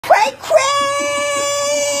like crazy.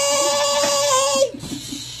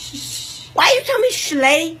 Why you tell me shh,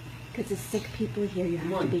 lady? Because there's sick people here. You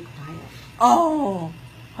have to be quiet. Oh,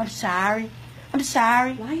 I'm sorry. I'm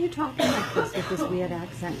sorry. Why are you talking like this with this weird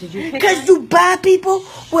accent? Did you pick Because Dubai people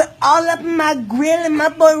were all up in my grill and my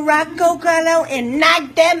boy Rocco got out and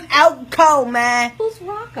knocked them out cold, man. Who's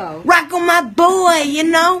Rocco? Rocco, my boy, you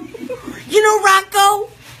know? You know Rocco?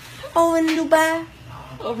 Over in Dubai?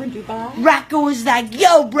 Over in Dubai? Rocco was like,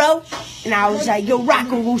 yo, bro. And I was like, yo,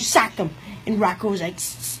 Rocco, go sock him. And Rocco was like,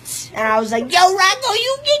 tss, tss, tss. And I was like, yo, Rocco,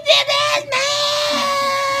 you get that ass, man.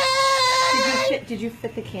 Did you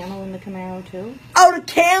fit the camel in the Camaro too? Oh, the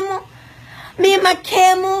camel? Me and my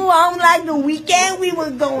camel on like the weekend, we were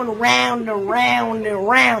going round and round and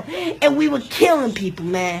round. And we were killing people,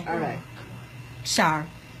 man. All right. Sorry.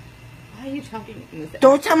 Why are you talking in this?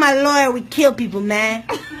 Don't tell my lawyer we kill people, man.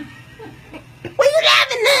 What you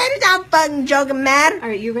laughing at? I'm fucking joking, man. All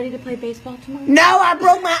right, you ready to play baseball tomorrow? No, I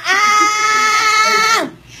broke my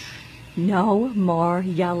arm. No more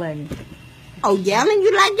yelling. Oh, yelling?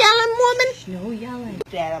 You like yelling, woman? No yelling.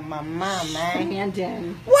 That on my mom, man.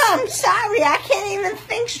 Brandon. Well, I'm sorry. I can't even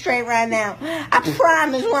think straight right now. I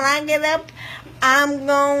promise when I get up, I'm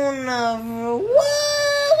gonna...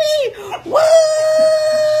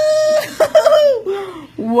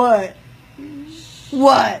 What?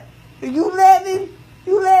 What? You laughing?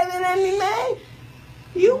 You laughing at me, man?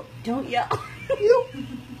 You? Don't yell. You?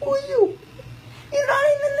 Who are you? You're not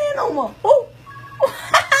even there no more. Oh.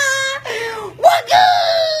 What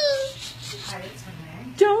good?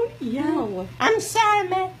 Don't yell. I'm sorry,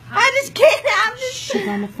 man. I just can't. I'm just... She's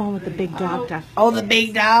on the phone with the big doctor. Oh, the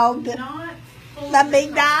big dog. The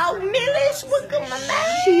big dog. Millis, what's going on?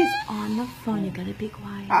 She's on the phone. You gotta be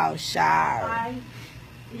quiet. Oh, sorry.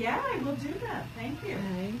 Yeah, I will do that. Thank you.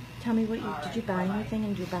 Okay. Tell me what did you buy anything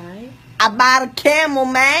in Dubai? I bought a camel,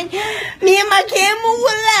 man. Me and my camel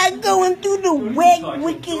were like going through the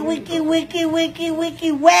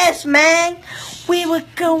wicked west, man. We were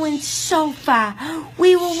going so far.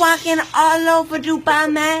 We were walking all over Dubai,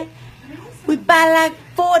 man. We bought like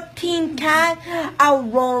 14 cars. I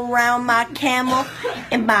would roll around my camel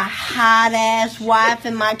and my hot-ass wife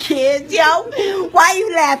and my kids, yo. Why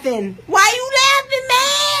you laughing? Why you laughing,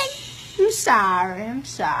 man? I'm sorry. I'm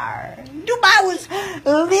sorry. Dubai was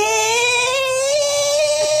lit.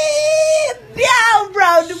 Yo,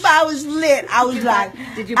 bro, Dubai was lit. I was like...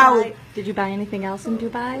 Did you buy anything else in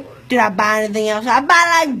Dubai? Did I buy anything else? I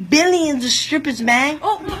bought like billions of strippers, man.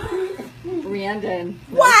 Oh, Brandon.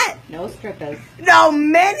 What? No strippers. No,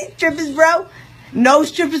 many strippers, bro. No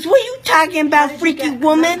strippers. What are you talking about, freaky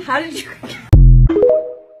woman? How did you